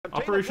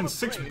Operation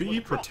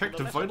 6B, protect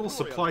a vital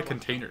supply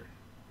container.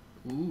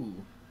 Ooh.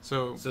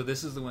 So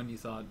this is the one you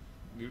thought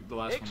the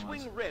last one was.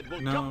 X-Wing Red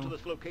will No. jump to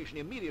this location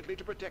immediately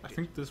to protect I it.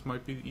 think this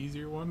might be the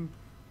easier one.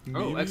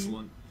 Oh, Maybe?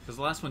 excellent. Because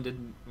the last one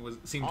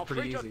seemed Our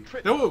pretty freighter easy.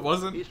 Trip No, it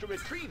wasn't. is to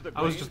retrieve the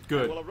I was grain just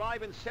good. and will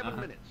arrive in 7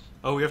 minutes.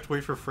 Oh, we have to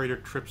wait for freighter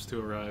trips to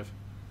arrive.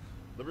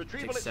 The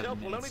retrieval Takes 7 itself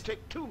will only minutes.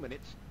 take 2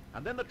 minutes,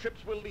 and then the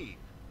trips will leave.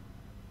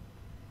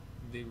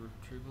 The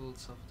retrieval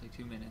itself will take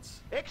 2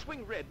 minutes.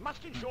 X-Wing Red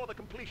must ensure the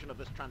completion of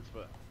this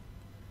transfer.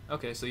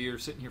 Okay, so you're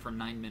sitting here for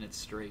 9 minutes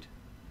straight.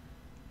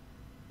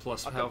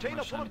 Plus A however container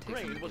much full time of it takes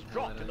them grain to was get the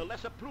hell dropped out in the of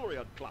lesser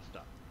Pluriod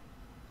cluster.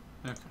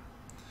 Okay.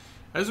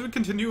 As we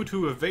continue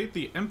to evade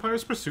the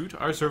Empire's pursuit,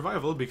 our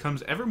survival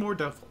becomes ever more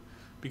doubtful.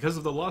 Because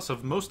of the loss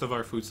of most of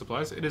our food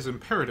supplies, it is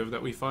imperative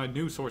that we find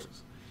new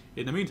sources.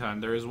 In the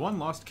meantime, there is one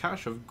lost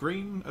cache of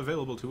grain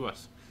available to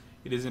us.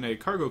 It is in a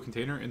cargo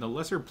container in the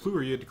Lesser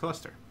Pluriid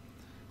cluster.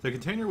 The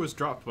container was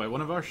dropped by one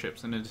of our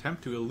ships in an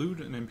attempt to elude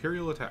an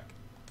Imperial attack.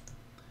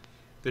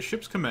 The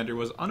ship's commander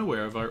was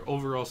unaware of our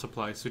overall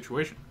supply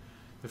situation.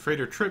 The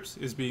freighter Trips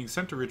is being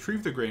sent to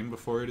retrieve the grain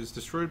before it is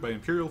destroyed by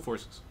Imperial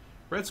forces.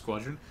 Red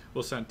Squadron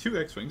will send 2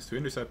 X-Wings to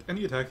intercept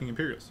any attacking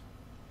Imperials.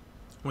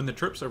 When the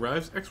Trips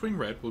arrives, X-Wing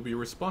Red will be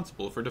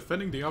responsible for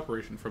defending the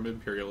operation from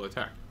Imperial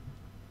attack.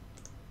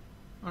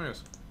 Oh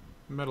yes,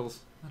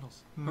 medals.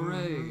 Medals.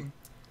 Hooray!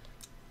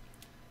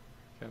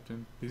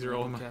 Captain, these are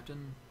all my...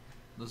 Captain,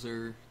 those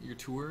are your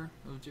tour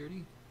of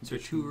duty? These are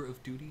Mission. tour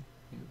of duty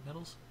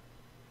medals?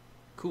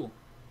 Cool.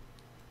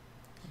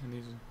 And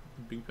these are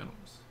the big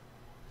medals.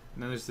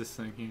 And then there's this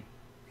thing here.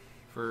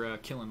 For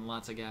killing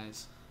lots of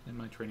guys. And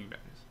my training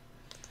badges.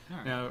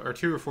 Alright. Now, our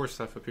Tier 4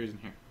 stuff appears in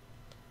here.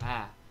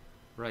 Ah,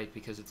 right,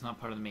 because it's not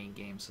part of the main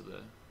game, so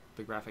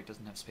the graphic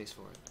doesn't have space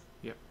for it.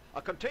 Yep.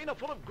 A container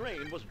full of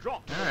grain was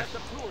dropped in the Alright.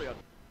 lesser Pluriod.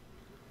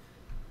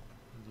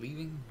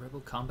 Leaving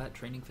Rebel combat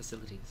training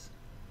facilities.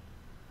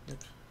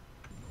 Yep.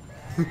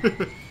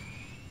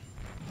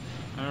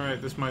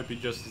 Alright, this might be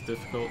just as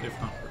difficult, if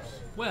not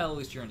worse. Well, at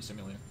least you're in a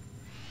simulator.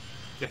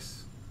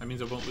 Yes. That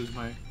means I won't lose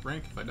my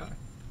rank if I die.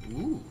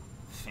 Ooh,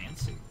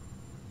 fancy.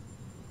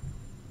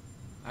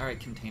 Alright,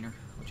 container.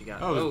 What you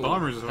got? Oh, there's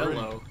bombers already.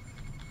 Hello.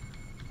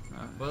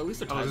 Well, at least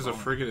they're Oh, TIE there's a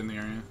bomber. frigate in the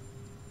area.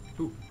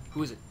 Who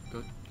is it?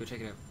 Go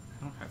check it out.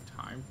 I don't have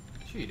time.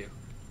 Sure you do.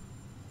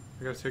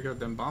 I gotta take out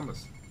them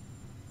bombers.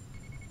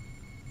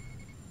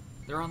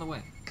 They're on the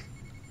way.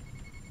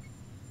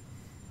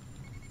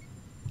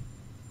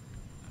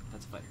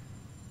 That's a fighter.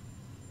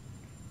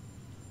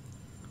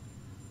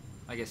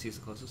 I guess he's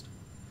the closest.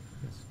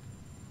 Yes.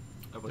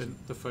 I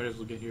wasn't. The fighters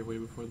will get here way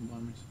before the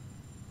bombers.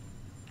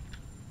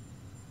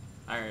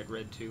 Alright,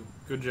 Red 2.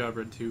 Good job,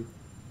 Red 2.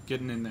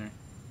 Getting in there.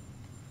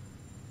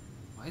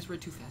 Why is Red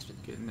 2 faster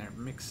than Getting there.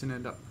 Mixing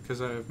it up.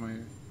 Because I have my...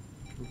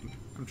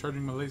 I'm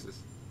charging my lasers.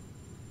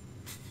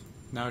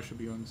 Now I should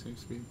be on the same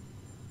speed.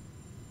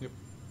 Yep.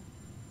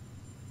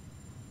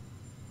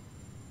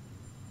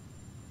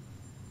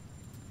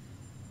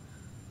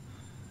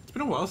 It's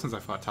been a while since I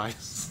fought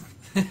TIEs.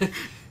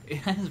 It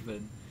has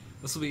been.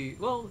 This will be,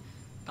 well,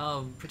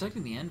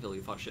 protecting the anvil,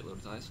 you fought shitload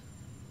of TIEs.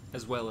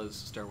 As well as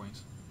Star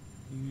Wings.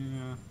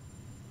 Yeah.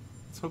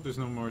 Let's hope there's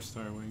no more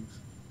Star Wings.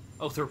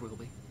 Oh, there will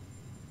be.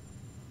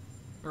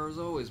 There is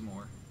always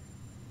more.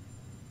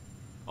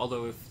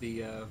 Although if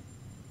the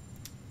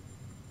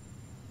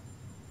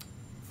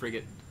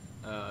frigate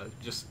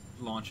just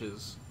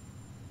launches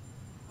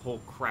a whole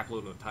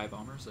crapload of TIE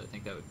bombers, I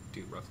think that would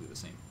do roughly the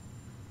same.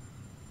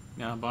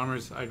 Yeah,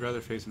 bombers, I'd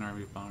rather face an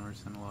army of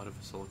bombers than a lot of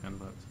assault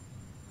gunboats.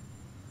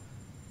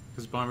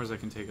 Because bombers I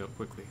can take out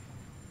quickly.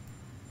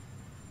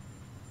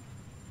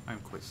 I'm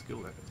quite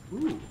skilled at it.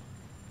 Ooh.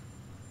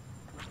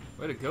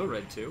 Way to go,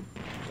 Red 2. You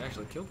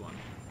actually killed one.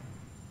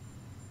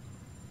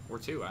 Or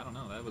 2, I don't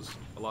know. That was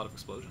a lot of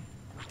explosion.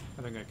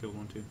 I think I killed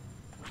one too.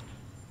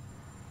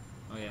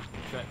 Oh yeah,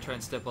 try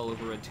and step all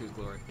over Red 2's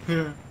glory.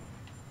 Yeah.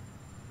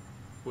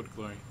 Would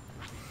glory.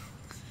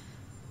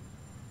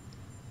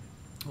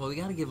 Well, we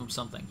gotta give him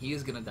something. He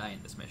is gonna die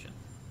in this mission.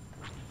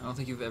 I don't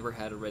think you've ever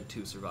had a Red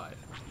 2 survive.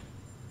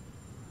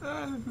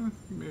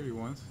 Maybe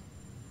once.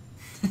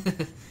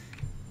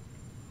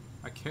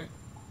 I can't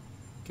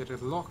get a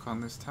lock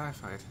on this TIE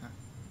fighter.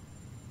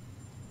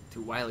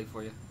 Too wily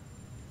for you.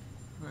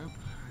 Well,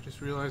 I just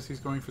realized he's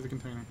going for the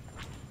container.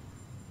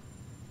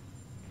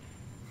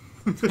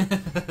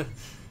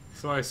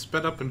 So I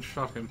sped up and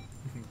shot him.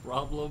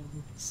 Problem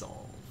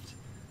solved.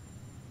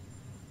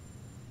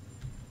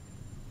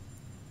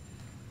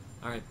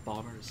 Alright,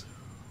 bombers.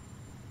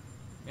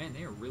 Man,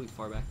 they are really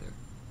far back there.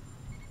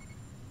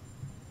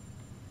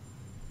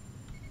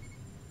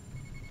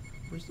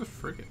 Where's the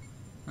frigate?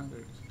 Oh, there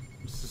it is.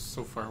 It's just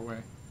so far away.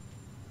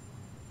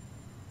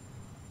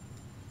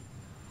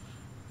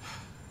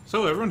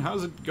 So everyone,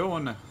 how's it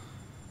going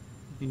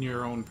in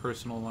your own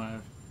personal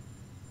life?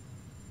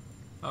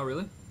 Oh,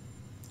 really?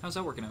 How's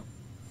that working out?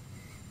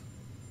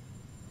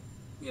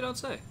 You don't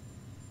say.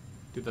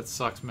 Dude, that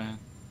sucks, man.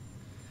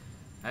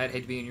 I'd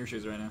hate to be in your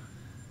shoes right now.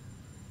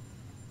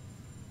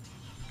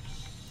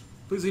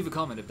 Please leave a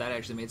comment if that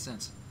actually made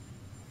sense.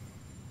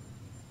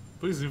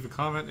 Please leave a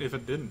comment if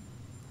it didn't.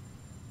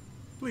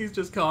 Please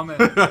just comment.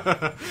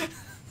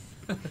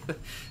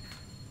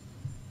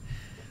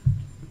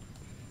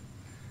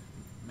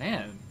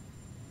 Man,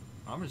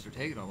 Bombers are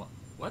taking a lot.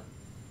 What?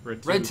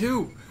 Red 2. Red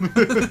 2!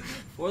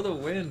 For the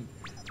win.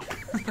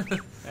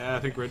 Yeah, I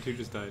think Red 2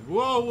 just died.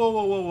 Whoa, whoa,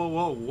 whoa, whoa, whoa,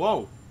 whoa,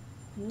 whoa!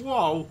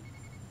 Whoa!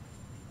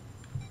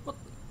 What?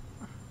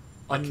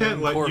 I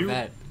can't let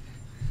Corvette.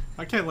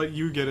 I can't let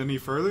you get any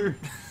further.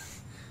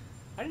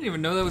 I didn't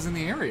even know that was in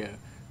the area.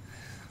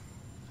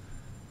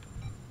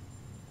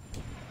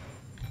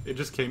 It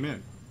just came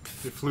in.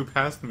 It flew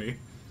past me.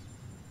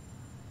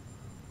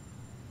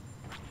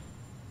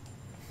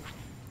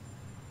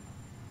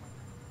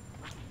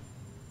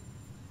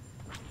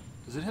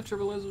 Does it have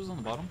turbo lasers on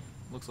the bottom?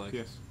 Looks like.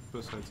 Yes,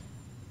 both sides.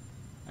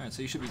 Alright,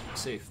 so you should be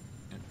safe.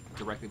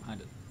 Directly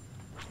behind it.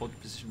 Hold your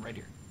position right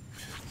here.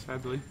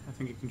 Sadly, I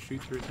think it can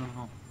shoot through its own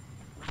hull.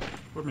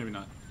 Or maybe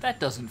not. That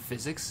doesn't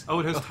physics. Oh,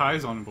 it has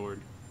ties on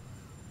board.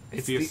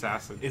 It's the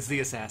assassin. It's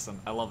the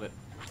assassin. I love it.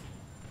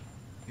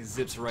 He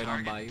zips right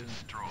on by you.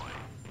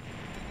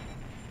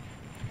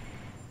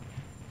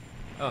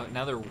 Oh,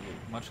 now they're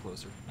much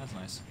closer. That's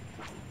nice.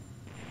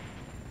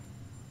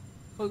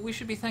 Well, we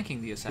should be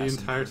thanking the assassin.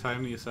 The entire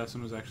time the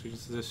assassin was actually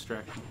just a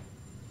distraction.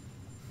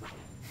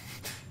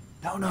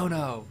 No, no,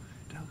 no.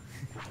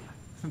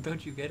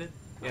 Don't you get it?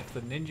 If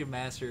the ninja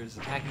master is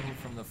attacking you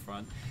from the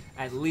front,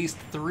 at least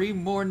 3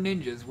 more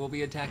ninjas will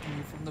be attacking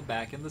you from the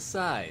back and the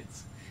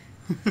sides.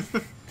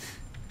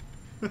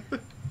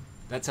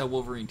 That's how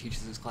Wolverine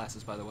teaches his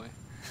classes, by the way.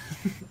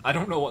 I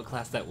don't know what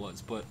class that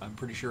was, but I'm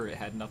pretty sure it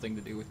had nothing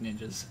to do with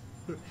ninjas.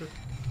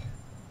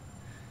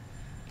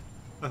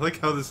 I like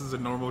how this is a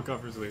normal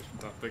conversation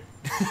topic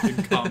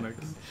in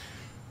comics.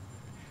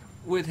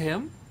 With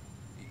him,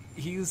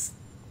 he's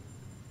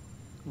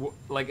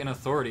like an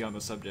authority on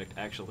the subject,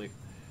 actually.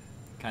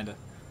 Kinda.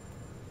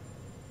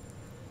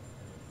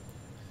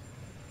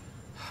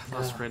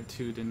 Lost Red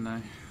 2, didn't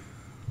I?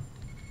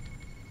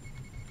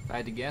 If I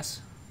had to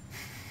guess.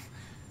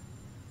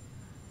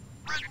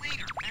 Red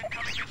leader,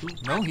 incoming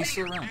missile. No, he's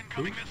still around.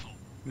 Incoming missile.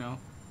 No.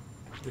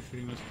 They're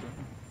shooting missiles at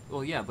me.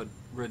 Well, yeah, but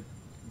Red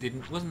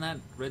wasn't that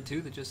Red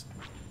 2 that just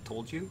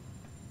told you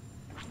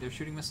they're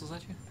shooting missiles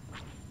at you?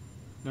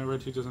 No, Red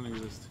 2 doesn't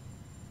exist.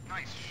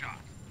 Nice shot.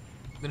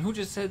 Then who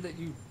just said that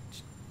you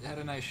had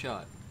a nice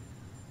shot?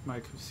 My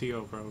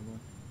CO, probably.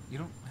 You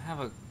don't have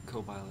a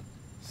co-pilot.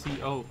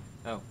 CO.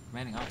 Oh,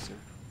 commanding officer.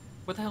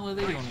 What the hell are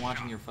they doing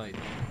watching your fight?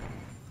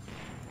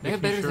 They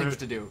have Making better sure- things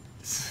to do.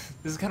 This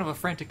is kind of a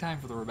frantic time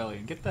for the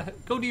rebellion.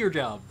 Go do your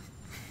job.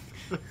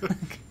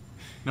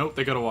 Nope,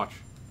 they gotta watch.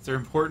 It's their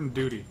important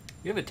duty.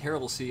 You have a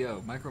terrible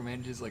CO.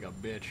 Micromanages like a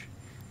bitch.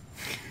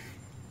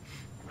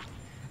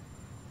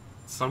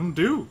 Some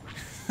do.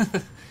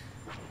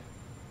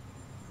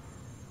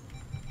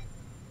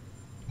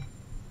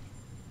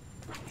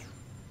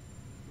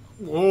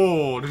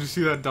 Whoa, did you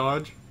see that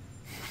dodge?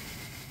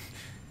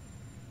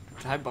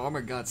 TIE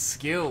Bomber got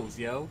skills,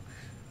 yo.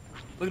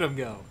 Look at him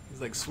go.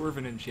 He's like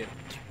swerving and shit.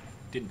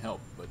 Didn't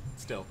help, but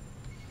still.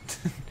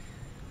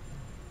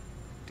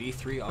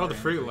 D3R. Oh, the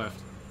frigate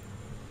left.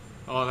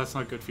 Oh, that's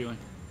not a good feeling.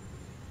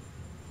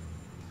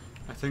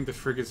 I think the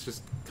frigate's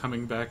just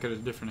coming back at a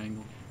different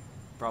angle.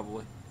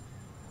 Probably.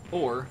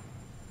 Or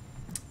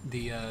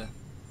the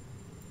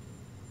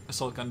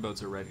assault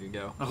gunboats are ready to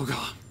go. Oh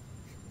god.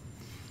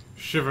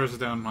 Shivers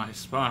down my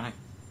spine.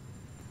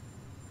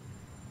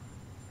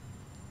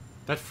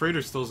 That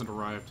freighter still hasn't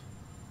arrived.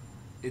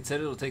 It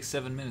said it'll take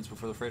 7 minutes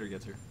before the freighter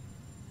gets here.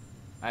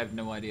 I have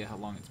no idea how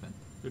long it's been.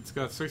 It's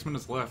got 6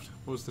 minutes left.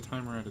 What was the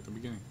timer at the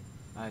beginning?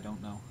 I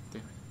don't know.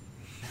 Damn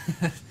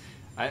it.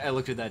 I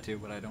looked at that too,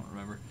 but I don't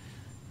remember.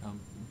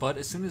 But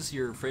as soon as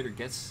your freighter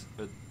gets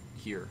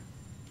here,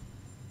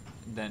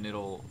 then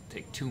it'll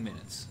take 2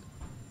 minutes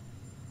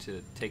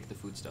to take the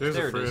foodstuff. There's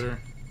there a it is.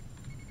 freighter.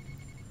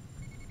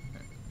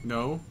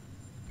 No.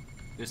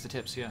 There's the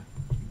tips, yeah.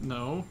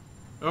 No.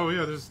 Oh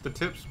yeah, there's the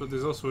tips, but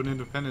there's also an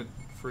independent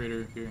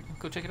freighter here.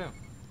 Go check it out.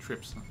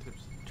 Trips, not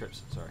tips.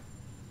 Trips, sorry.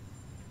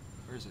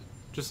 Where is it?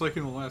 Just like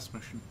in the last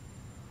mission.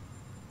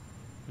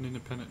 An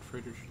independent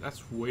freighter.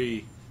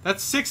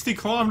 That's 60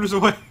 kilometers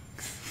away!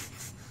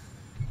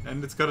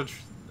 And it's got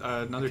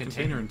another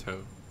container in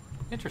tow.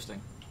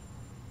 Interesting.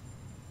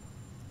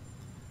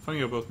 Funny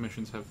how both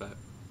missions have that.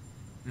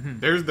 Mm-hmm.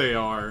 There they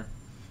are.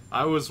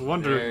 I was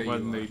wondering There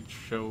when you they'd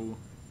show.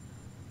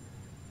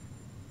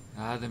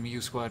 Ah, the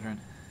Mew Squadron.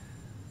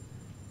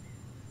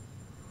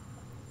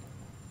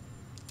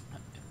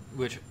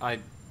 Which I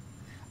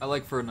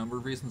like for a number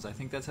of reasons. I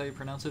think that's how you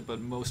pronounce it,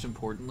 but most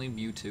importantly,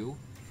 Mewtwo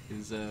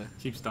is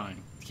Keeps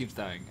dying. keeps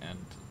dying, and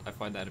I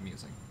find that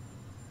amusing.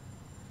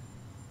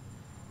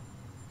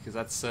 Because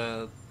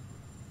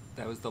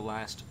that was the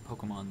last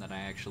Pokemon that I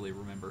actually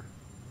remember.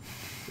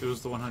 It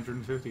was the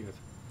 150th.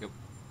 Yep.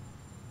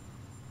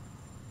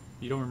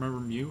 You don't remember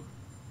Mew?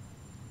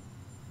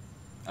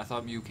 I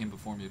thought Mew came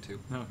before Mewtwo.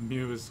 No,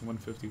 Mew is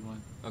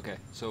 151. Okay,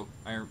 so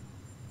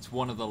it's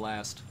one of the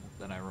last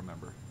that I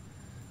remember.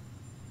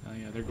 Oh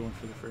yeah, they're going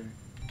for the freighter.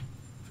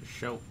 For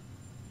show.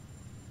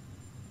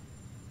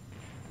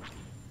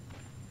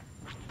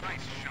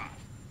 Nice shot.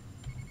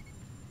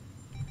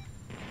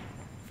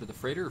 For the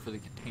freighter or for the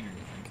container,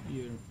 you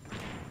think? Either.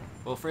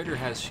 Well, freighter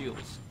has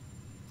shields.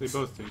 They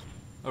both do.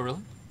 Oh,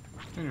 really?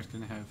 Containers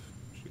can have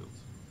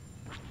shields.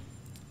 I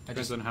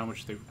Depends just on how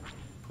much they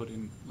put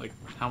in, like,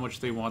 how much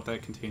they want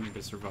that container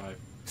to survive.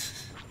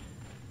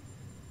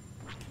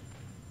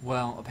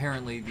 Well,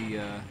 apparently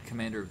the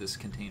commander of this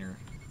container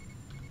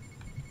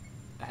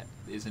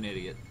is an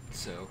idiot,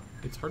 so...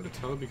 It's hard to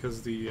tell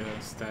because the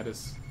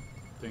status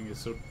thing is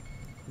so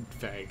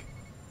vague.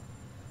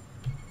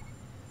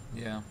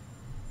 Yeah.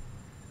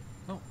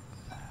 Oh.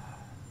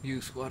 U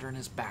squadron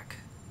is back.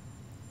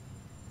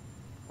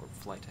 Or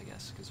flight, I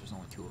guess, because there's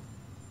only 2 of them.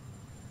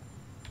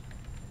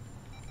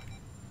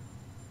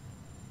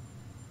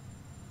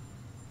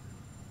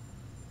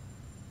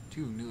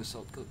 Two new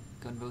assault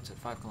gunboats at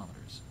 5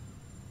 kilometers.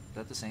 Is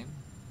that the same?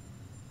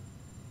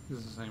 This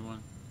is the same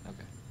one.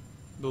 Okay.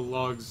 The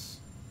logs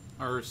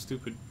are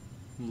stupid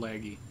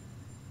laggy.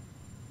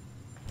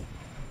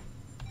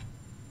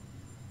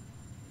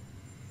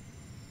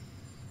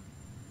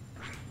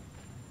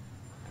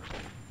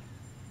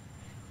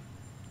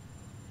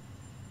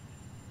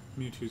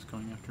 Mewtwo's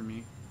going after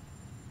me.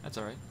 That's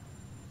alright.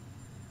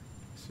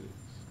 This is...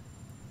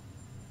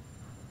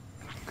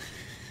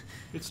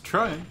 It's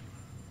trying.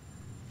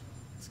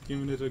 It's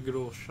giving it a good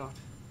old shot.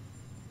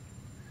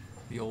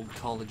 The old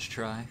college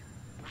try.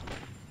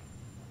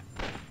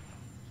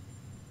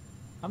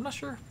 I'm not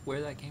sure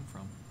where that came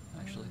from,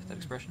 actually, that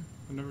expression.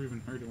 I've never even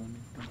heard of one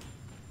before.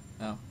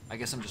 Oh, I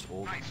guess I'm just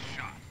old. Nice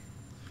shot.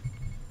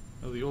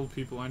 Oh, the old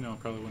people I know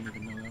probably wouldn't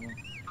even know that one.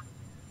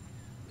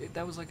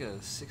 That was like a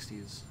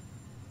 60s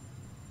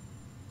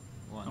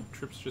one. Oh,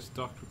 Trips just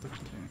docked with the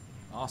container.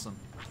 Awesome.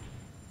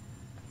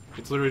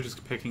 It's literally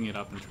just picking it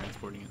up and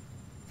transporting it.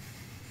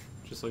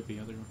 Just like the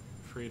other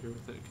freighter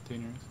with the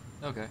container is.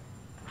 Okay.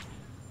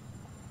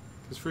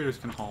 Because freighters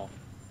can haul.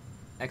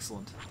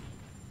 Excellent.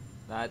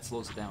 That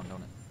slows it down,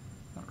 don't it?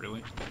 Not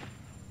really.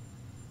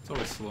 It's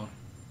always slow.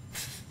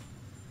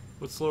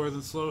 What's slower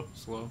than slow?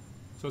 Slow.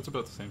 So it's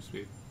about the same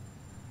speed.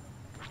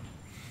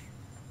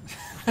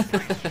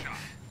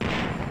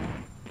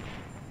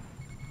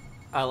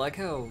 I like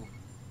how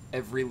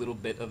every little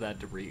bit of that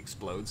debris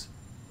explodes.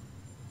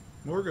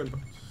 More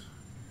gunboats.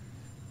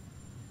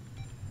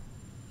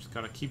 Just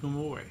gotta keep them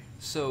away.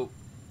 So,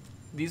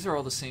 these are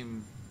all the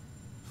same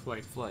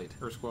Flight. flight.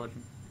 Or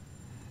squadron.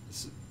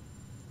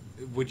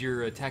 Would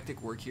your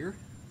tactic work here?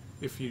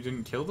 If you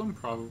didn't kill them,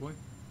 probably.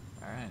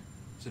 Alright.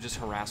 So just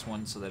harass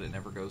one so that it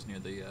never goes near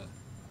the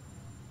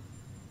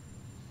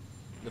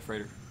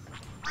freighter.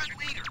 Red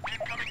leader,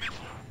 incoming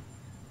missile.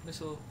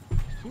 Missile.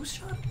 Who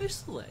shot a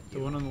missile at you?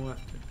 The one on the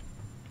left.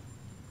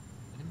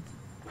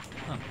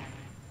 Huh.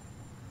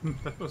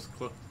 That was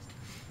close.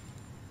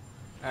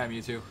 Alright,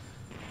 Mewtwo.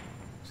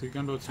 See,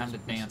 gunboats. Time are to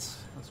missiles. dance.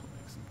 That's what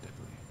makes them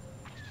deadly.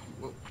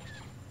 Whoa.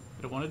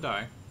 I don't want to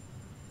die.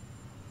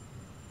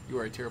 You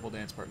are a terrible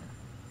dance partner.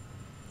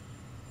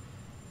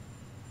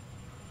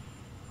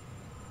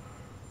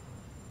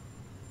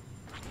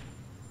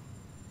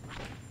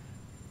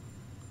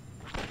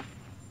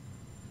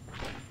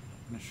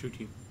 I'm gonna shoot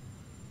you.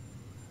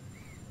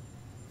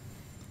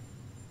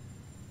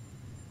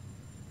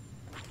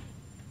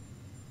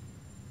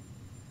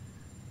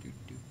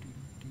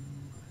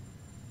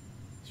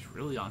 It's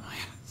really on my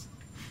ass.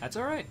 That's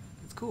alright.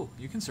 It's cool.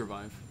 You can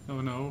survive. Oh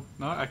no,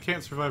 I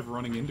can't survive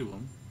running into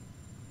him.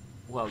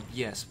 Well,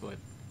 yes, but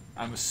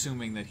I'm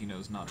assuming that he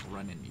knows not to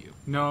run into you.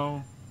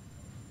 No,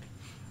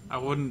 I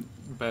wouldn't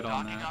bet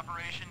on Docking that.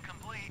 operation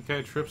complete.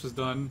 Okay, Trips is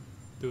done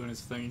doing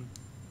his thing.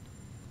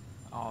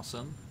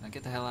 Awesome. Now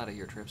get the hell out of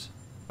here, Trips.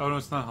 Oh no,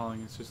 it's not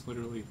hauling. It's just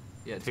literally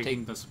Yeah, it's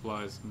taking the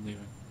supplies and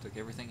leaving. took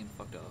everything and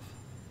fucked off.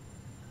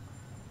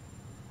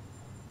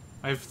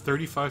 I have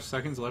 35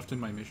 seconds left in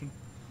my mission.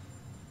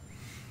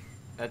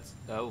 That's...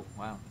 oh,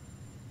 wow.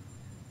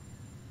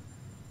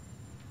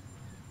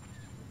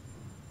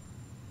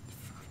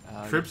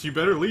 Trips, you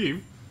better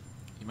leave.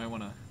 You might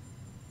want to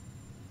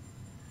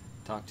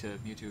talk to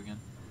Mewtwo again.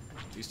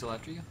 Is he still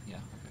after you? Yeah,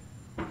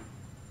 okay.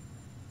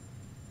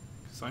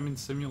 Because I'm in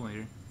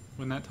simulator.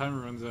 When that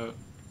timer runs out.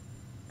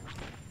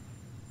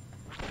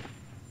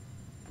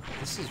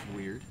 This is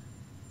weird.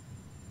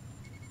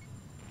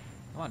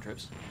 Come on,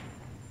 Trips.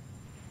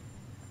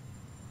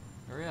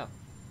 Hurry up.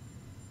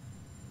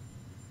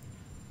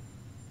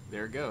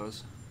 There it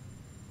goes.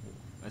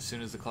 As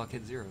soon as the clock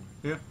hits 0.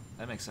 Yeah.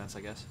 That makes sense,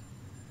 I guess.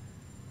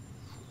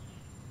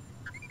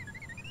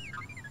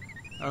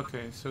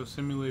 Okay, so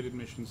simulated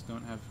missions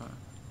don't have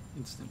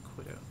instant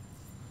quit out.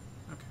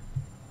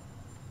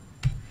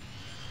 Okay.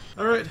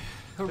 Alright.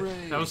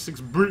 Hooray! That was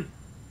 6B.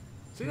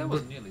 See, that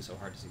wasn't nearly so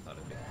hard as you thought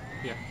it'd be.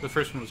 Yeah, the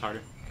first one was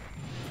harder.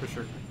 For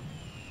sure.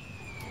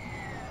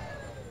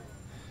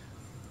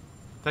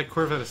 That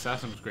Corvette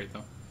Assassin was great,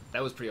 though.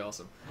 That was pretty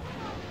awesome.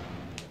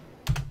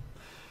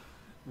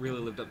 Really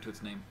lived up to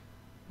its name.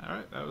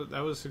 Alright,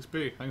 that was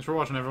 6B. Thanks for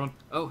watching, everyone.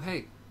 Oh,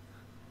 hey!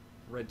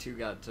 Red 2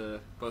 got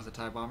both a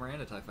TIE bomber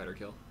and a TIE fighter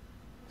kill.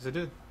 Yes, I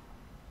did. And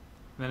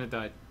then it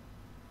died.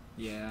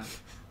 Yeah.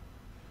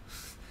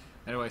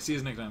 Anyway, see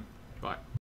you next time. Bye.